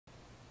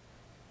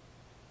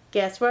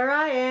Guess where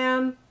I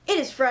am? It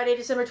is Friday,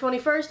 December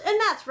 21st, and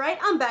that's right,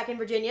 I'm back in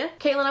Virginia.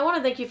 Caitlin, I want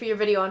to thank you for your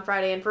video on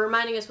Friday and for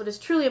reminding us what is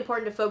truly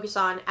important to focus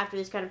on after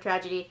this kind of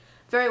tragedy.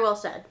 Very well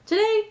said.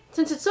 Today,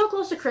 since it's so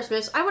close to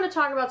Christmas, I want to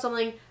talk about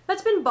something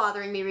that's been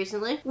bothering me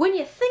recently. When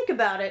you think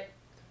about it,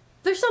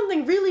 there's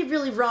something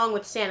really wrong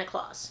with Santa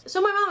Claus. So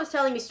my mom was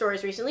telling me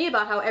stories recently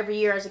about how every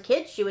year as a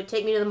kid she would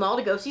take me to the mall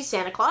to go see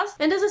Santa Claus,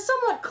 and as a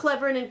somewhat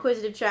clever and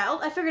inquisitive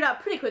child, I figured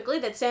out pretty quickly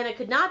that Santa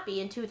could not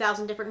be in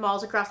 2,000 different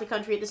malls across the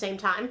country at the same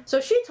time.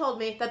 So she told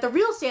me that the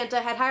real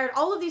Santa had hired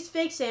all of these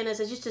fake Santas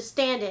as just a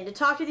stand-in to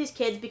talk to these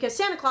kids because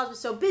Santa Claus was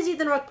so busy at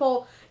the North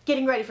Pole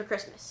getting ready for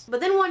Christmas.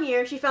 But then one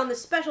year she found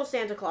this special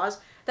Santa Claus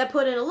that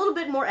put in a little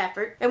bit more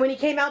effort, and when he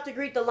came out to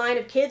greet the line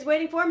of kids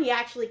waiting for him, he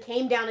actually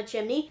came down a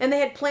chimney, and they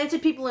had planted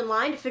people in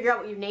line to figure out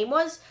what your name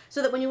was,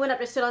 so that when you went up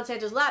to sit on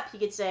Santa's lap, he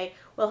could say,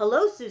 "Well,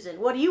 hello, Susan,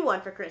 what do you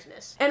want for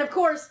Christmas?" And of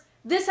course,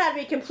 this had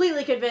me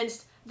completely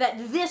convinced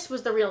that this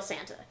was the real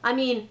Santa. I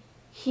mean,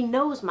 he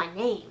knows my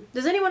name.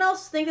 Does anyone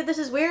else think that this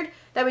is weird?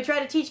 That we try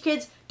to teach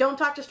kids, don't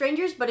talk to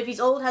strangers, but if he's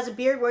old, has a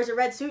beard, wears a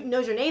red suit, and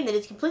knows your name, then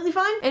it's completely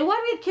fine? And why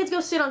do we have kids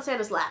go sit on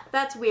Santa's lap?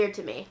 That's weird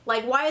to me.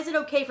 Like, why is it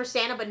okay for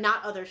Santa but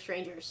not other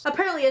strangers?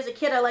 Apparently, as a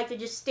kid, I like to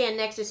just stand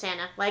next to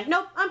Santa. Like,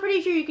 nope, I'm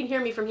pretty sure you can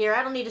hear me from here.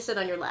 I don't need to sit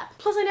on your lap.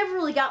 Plus, I never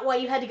really got why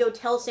you had to go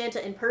tell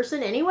Santa in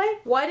person anyway.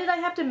 Why did I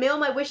have to mail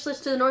my wish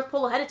list to the North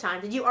Pole ahead of time?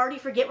 Did you already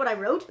forget what I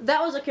wrote?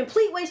 That was a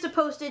complete waste of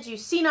postage, you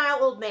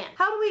senile old man.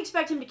 How do we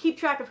expect him to keep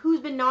track of who's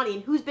been naughty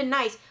and who's been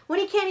nice when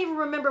he can't even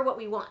remember what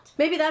we want?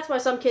 Maybe that's why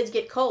some kids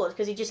get cold,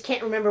 because he just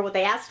can't remember what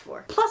they asked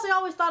for. Plus, I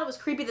always thought it was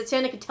creepy that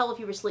Santa could tell if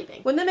you were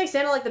sleeping. Wouldn't that make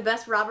Santa like the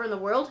best robber in the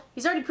world?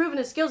 He's already proven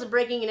his skills at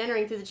breaking and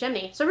entering through the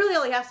chimney, so really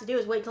all he has to do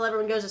is wait till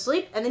everyone goes to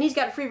sleep, and then he's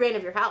got free reign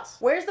of your house.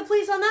 Where's the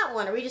police on that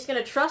one? Are we just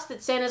gonna trust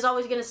that Santa's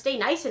always gonna stay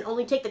nice and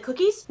only take the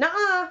cookies?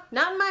 Nuh-uh,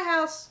 not in my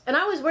house. And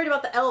I was worried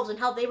about the elves and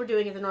how they were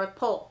doing at the North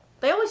Pole.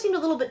 They always seemed a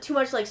little bit too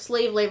much like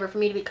slave labor for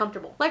me to be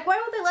comfortable. Like, why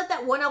won't they let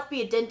that one elf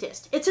be a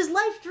dentist? It's his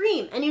life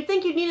dream, and you'd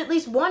think you'd need at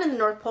least one in the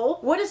North Pole.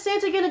 What is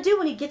Santa gonna do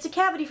when he gets a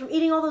cavity from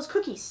eating all those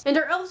cookies? And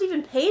are elves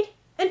even paid?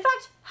 In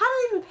fact, how do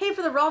they even pay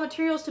for the raw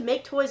materials to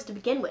make toys to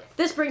begin with?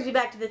 This brings me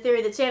back to the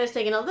theory that Santa's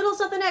taking a little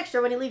something extra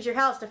when he leaves your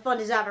house to fund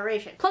his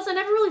aberration. Plus, I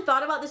never really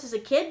thought about this as a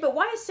kid, but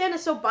why is Santa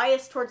so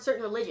biased towards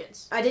certain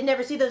religions? I didn't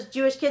ever see those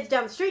Jewish kids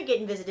down the street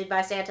getting visited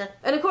by Santa.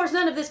 And of course,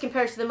 none of this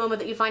compares to the moment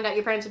that you find out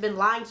your parents have been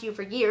lying to you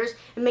for years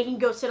and making you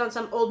go sit on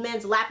some old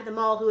man's lap at the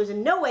mall who is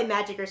in no way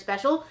magic or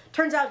special.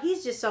 Turns out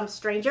he's just some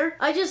stranger.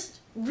 I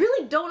just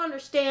really don't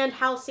understand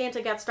how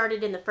Santa got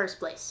started in the first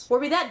place. Were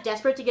we that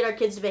desperate to get our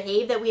kids to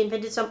behave that we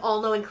invented some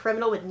all-knowing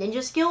criminal with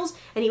ninja skills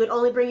and he would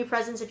only bring you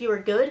presents if you were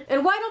good?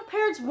 And why don't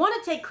parents want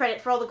to take credit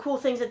for all the cool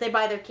things that they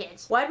buy their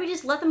kids? Why'd we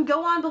just let them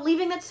go on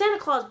believing that Santa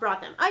Claus brought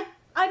them?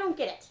 I don't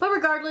get it. But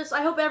regardless,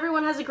 I hope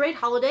everyone has a great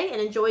holiday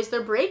and enjoys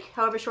their break,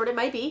 however short it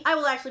might be. I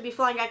will actually be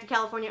flying back to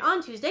California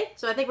on Tuesday,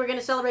 so I think we're going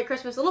to celebrate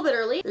Christmas a little bit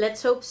early.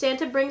 Let's hope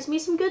Santa brings me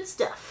some good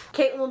stuff.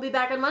 Caitlin will be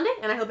back on Monday,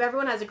 and I hope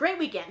everyone has a great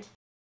weekend.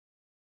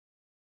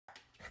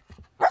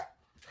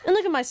 And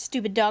look at my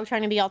stupid dog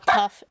trying to be all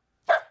tough.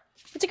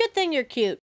 It's a good thing you're cute.